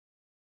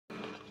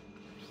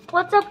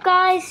What's up,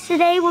 guys?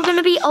 Today we're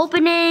gonna be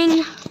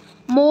opening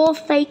more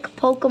fake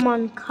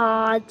Pokemon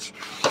cards.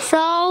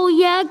 So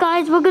yeah,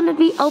 guys, we're gonna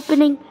be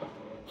opening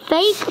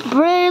fake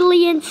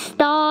Brilliant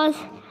Stars.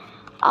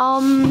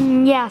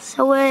 Yeah,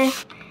 so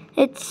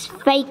it's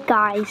fake,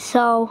 guys.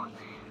 So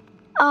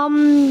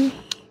they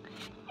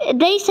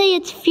say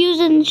it's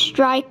Fusion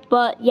Strike,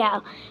 but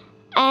yeah.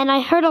 And I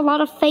heard a lot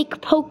of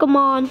fake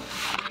Pokemon.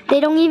 They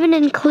don't even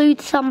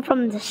include some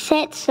from the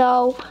set,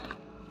 so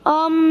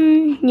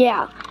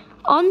yeah.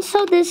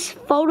 Also, this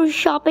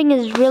photoshopping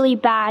is really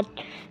bad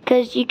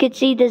because you can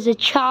see there's a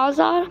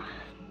Charizard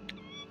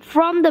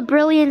from the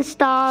Brilliant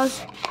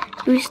Stars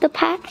booster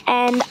pack,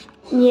 and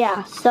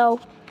yeah, so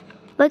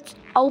let's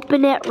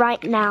open it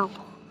right now.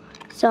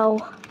 So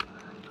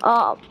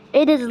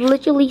it is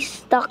literally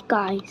stuck,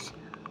 guys.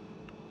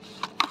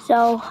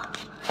 So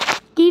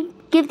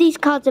give these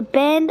cards a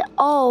bend.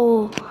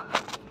 Oh,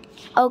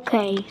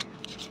 okay.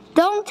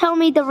 Don't tell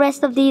me the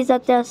rest of these are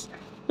just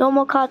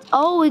normal cards.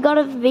 Oh, we got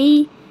a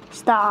V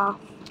Star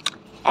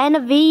and a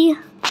V.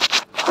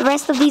 The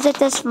rest of these are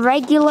just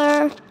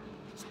regular,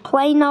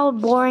 plain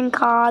old boring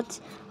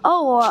cards.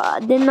 Oh,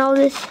 didn't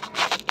notice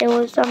there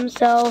was some.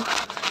 So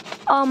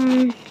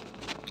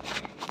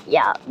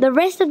yeah, the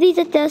rest of these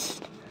are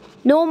just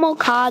normal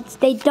cards.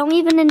 They don't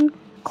even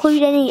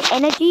include any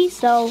energy.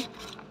 So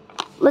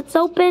let's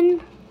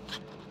open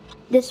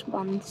this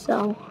one.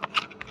 So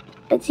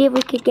let's see if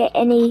we could get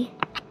any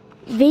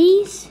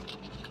V's.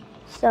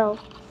 So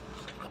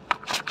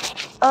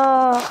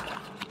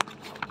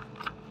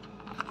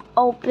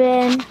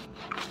open.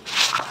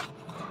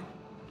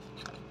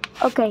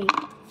 Okay,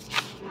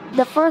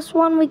 the first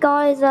one we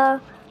got is a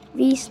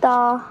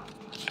V-Star.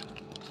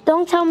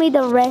 Don't tell me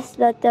the rest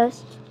that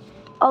does.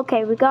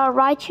 Okay, we got a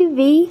Raichu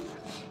V,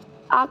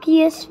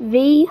 Arceus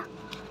V.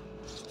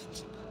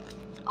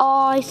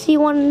 Oh, I see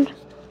one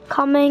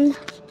coming.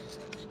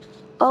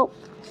 Oh,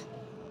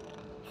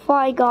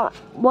 I got,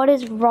 what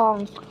is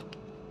wrong?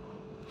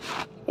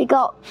 We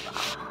got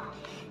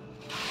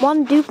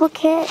one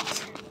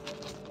duplicate,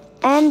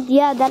 and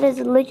yeah, that is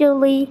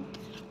literally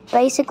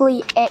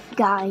basically it,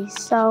 guys.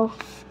 So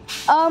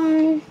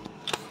if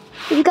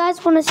you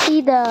guys want to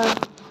see the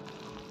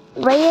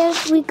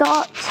rares we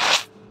got,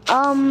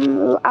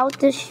 I'll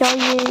just show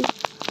you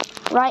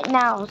right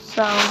now.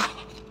 So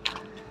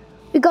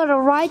we got a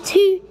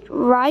Raichu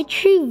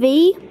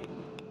V,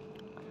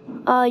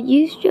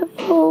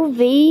 Useful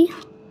V,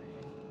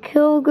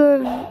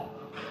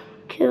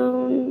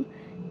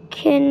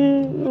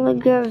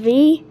 Kinliger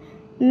V,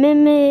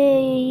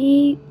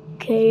 Mimikyu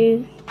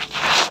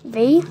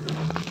V,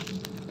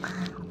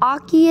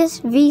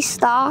 Arceus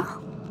V-Star,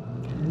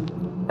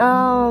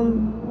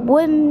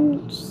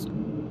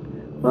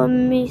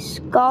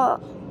 Whimsicott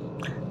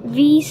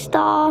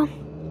V-Star,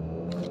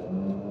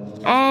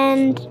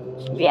 and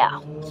yeah,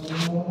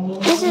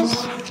 this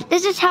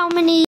is how many